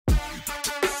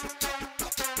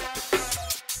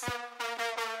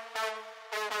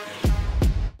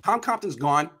Tom Compton's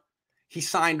gone. He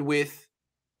signed with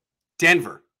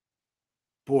Denver.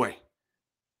 Boy,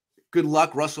 good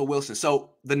luck, Russell Wilson.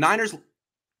 So the Niners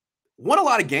won a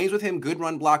lot of games with him. Good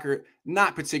run blocker,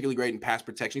 not particularly great in pass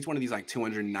protection. He's one of these like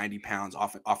 290 pounds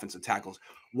offensive tackles.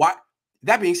 Why?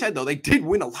 That being said, though, they did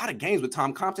win a lot of games with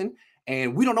Tom Compton,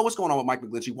 and we don't know what's going on with Mike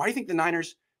McGlinchey. Why do you think the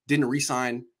Niners didn't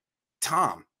re-sign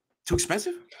Tom? Too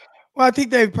expensive? Well, I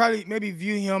think they probably maybe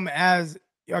view him as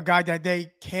a guy that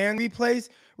they can replace,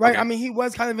 right? Okay. I mean, he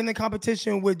was kind of in the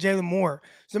competition with Jalen Moore.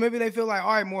 So maybe they feel like,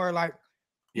 all right, Moore, like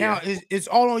now it's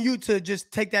all on you to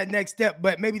just take that next step.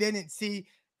 But maybe they didn't see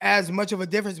as much of a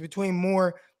difference between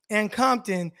Moore and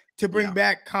Compton to bring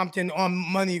back Compton on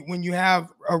money when you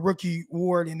have a rookie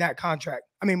award in that contract.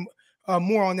 I mean,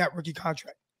 more on that rookie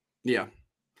contract. Yeah.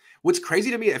 What's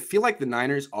crazy to me, I feel like the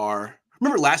Niners are –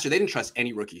 remember last year, they didn't trust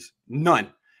any rookies.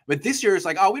 None. But this year, it's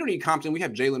like, oh, we don't need Compton. We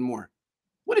have Jalen Moore.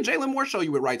 What did Jalen Moore show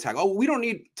you at right tackle? Oh, we don't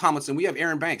need Tomlinson. We have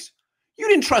Aaron Banks. You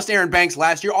didn't trust Aaron Banks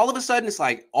last year. All of a sudden, it's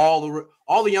like all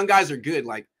the young guys are good.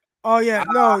 Like, oh, yeah.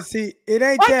 No, see, it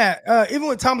ain't that. Even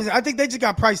with Tomlinson, I think they just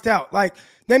got priced out. Like,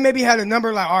 they maybe had a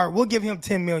number like, all right, we'll give him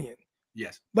 $10 million.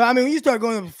 Yes. But, I mean, when you start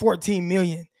going up to $14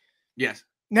 million. Yes.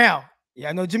 Now,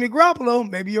 I know Jimmy Garoppolo,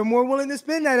 maybe you're more willing to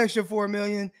spend that extra $4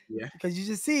 million because you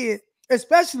just see it,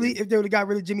 especially if they would have got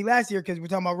rid of Jimmy last year because we're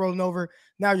talking about rolling over.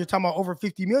 Now you're talking about over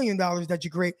 $50 million that you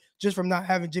create just from not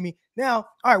having Jimmy. Now,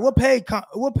 all right, we'll pay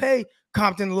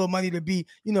Compton a little money to be,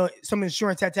 some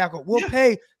insurance at tackle. We'll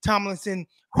pay Tomlinson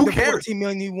the $14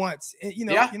 million he wants. You're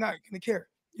not going to care.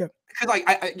 Yeah. Because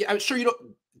I'm sure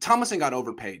Tomlinson got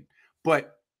overpaid,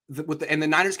 but the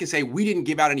Niners can say we didn't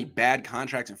give out any bad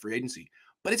contracts in free agency.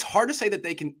 But it's hard to say that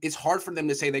it's hard for them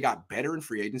to say they got better in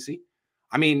free agency.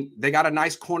 I mean, they got a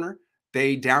nice corner.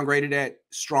 They downgraded at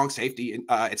strong safety,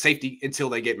 at safety until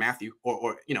they get Matthew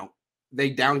or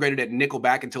they downgraded at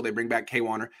nickelback until they bring back K.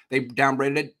 Warner. They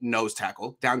downgraded at nose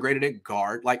tackle, downgraded at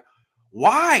guard. Like,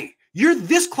 why? You're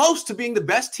this close to being the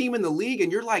best team in the league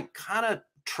and you're like kind of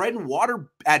treading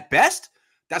water at best?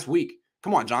 That's weak.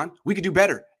 Come on, John. We could do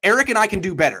better. Eric and I can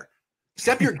do better.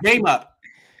 Step your game up.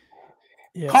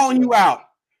 Calling you out.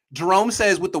 Jerome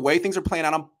says, with the way things are playing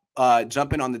out, I'm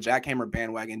jumping on the jackhammer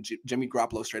bandwagon. Jimmy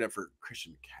Garoppolo straight up for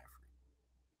Christian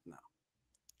McCaffrey. No,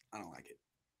 I don't like it.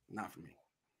 Not for me.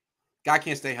 Guy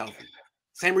can't stay healthy.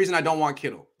 Same reason I don't want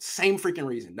Kittle. Same freaking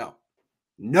reason.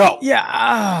 No.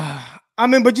 Yeah. I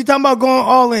mean, but you're talking about going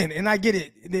all in, and I get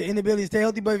it, the inability to stay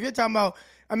healthy. But if you're talking about,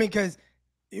 I mean, because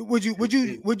would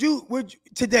you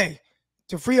today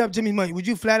to free up Jimmy's money, would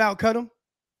you flat out cut him?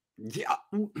 Yeah.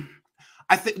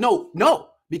 I think no.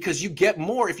 Because you get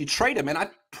more if you trade him. And I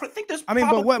think there's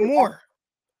but what more?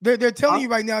 They're telling you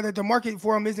right now that the market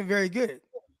for him isn't very good.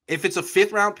 If it's a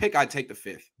 5th round pick, I'd take the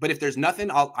 5th. But if there's nothing,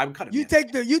 I would cut him. You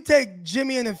take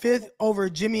Jimmy in the 5th over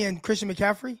Jimmy and Christian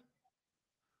McCaffrey?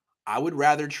 I would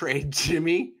rather trade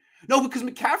Jimmy. No, because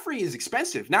McCaffrey is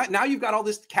expensive. Now you've got all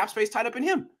this cap space tied up in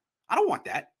him. I don't want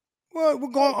that. Well, we're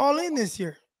going all in this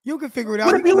year. You can figure it out.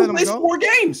 What if he plays 4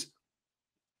 games?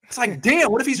 It's like, damn,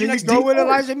 what if he's your next go with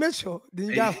Elijah Mitchell? Then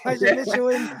you got Elijah Mitchell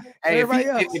and everybody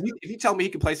else. If you tell me he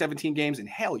can play 17 games, and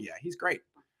hell yeah, he's great.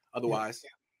 Otherwise,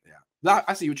 yeah.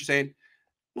 I see what you're saying.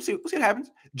 We'll see what happens.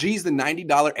 G's the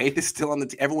 $90 eighth is still on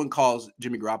the everyone calls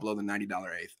Jimmy Garoppolo the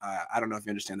 $90 eighth. I don't know if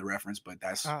you understand the reference, but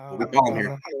that's what we call him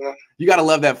here. You got to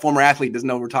love that former athlete doesn't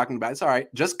know what we're talking about. It's all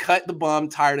right. Just cut the bum.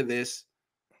 Tired of this.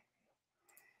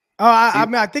 Oh, I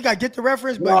mean, I think I get the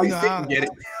reference, but you think you get it.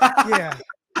 Yeah.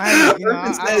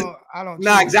 I don't.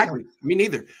 Nah, exactly. Me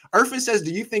neither. Irfan says,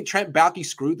 do you think Trent Baalke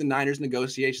screwed the Niners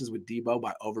negotiations with Debo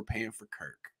by overpaying for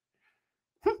Kirk?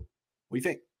 What do you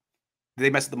think? Did they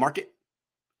mess with the market?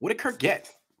 What did Kirk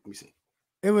get? Let me see.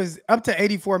 It was up to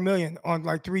 $84 million on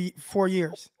like 3-4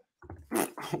 years.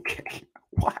 Okay.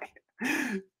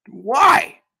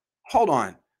 Why? Hold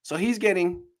on. So he's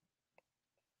getting.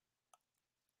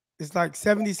 It's like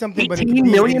 70 something, but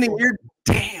 $18 million a year.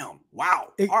 Damn.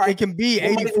 Wow. It can be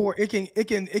 84.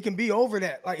 It can be over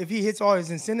that. Like if he hits all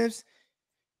his incentives,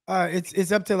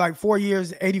 it's up to like 4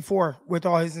 years, 84 with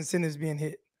all his incentives being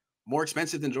hit. More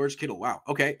expensive than George Kittle. Wow.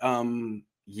 Okay.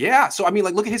 Yeah. So I mean,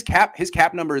 like, look at his cap. His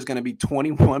cap number is going to be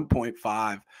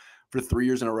 21.5 for 3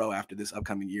 years in a row after this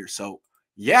upcoming year. So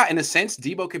yeah, in a sense,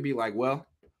 Debo could be like, well,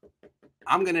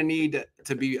 I'm going to need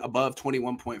to be above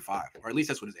 21.5, or at least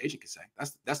that's what his agent could say.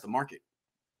 That's the market.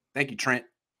 Thank you, Trent.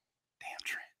 Damn,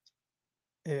 Trent.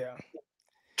 Yeah.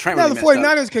 Trent now really the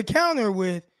 49ers could counter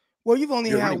with, well, you've only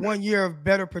had 1 year of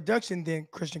better production than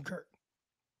Christian Kirk.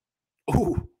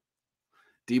 Ooh.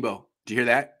 Debo, did you hear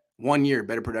that? 1 year,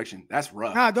 better production. That's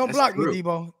rough. Nah, don't That's block true. me,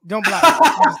 Debo. Don't block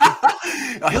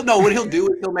me. He'll know what he'll do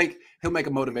is he'll make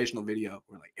a motivational video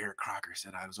where like Eric Crocker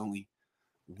said I was only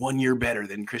 1 year better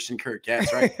than Christian Kirk. Yeah,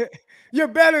 that's right. You're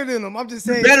better than them. I'm just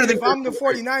saying, if I'm the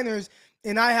 49ers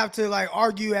and I have to like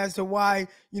argue as to why,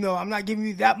 I'm not giving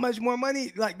you that much more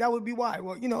money, like that would be why.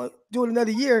 Well, do it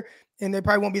another year and there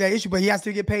probably won't be that issue, but he has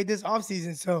to get paid this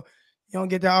offseason. So you don't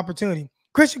get that opportunity.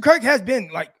 Christian Kirk has been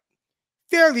like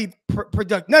fairly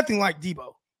productive, nothing like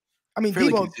Debo. I mean,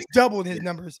 fairly Debo consistent. Doubled his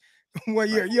numbers 1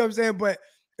 year. You know what I'm saying? But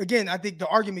again, I think the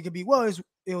argument could be, well,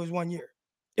 it was 1 year.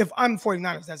 If I'm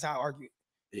 49ers, that's how I argue.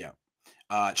 Yeah.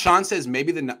 Sean says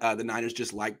maybe the Niners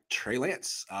just like Trey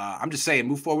Lance. I'm just saying,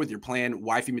 move forward with your plan,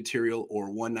 wifey material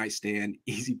or one night stand,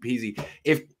 easy peasy.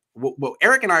 If what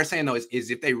Eric and I are saying though is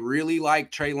if they really like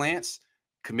Trey Lance,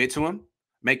 commit to him,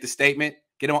 make the statement,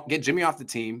 get Jimmy off the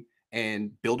team,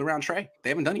 and build around Trey. They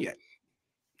haven't done it yet,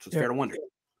 so it's fair to wonder.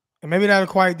 And maybe that'll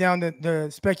quiet down the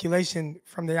speculation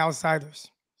from the outsiders.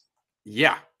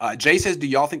 Yeah. Jay says, do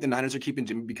y'all think the Niners are keeping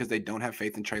Jimmy because they don't have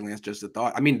faith in Trey Lance? Just a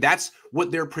thought. I mean, that's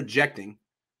what they're projecting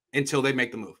until they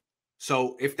make the move.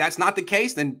 So if that's not the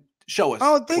case, then show us. I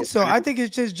don't think so. I think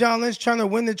it's just John Lynch trying to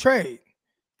win the trade.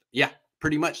 Yeah,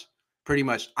 pretty much. Pretty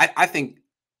much. I think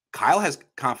Kyle has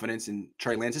confidence in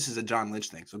Trey Lance. This is a John Lynch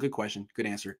thing. So good question. Good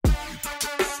answer.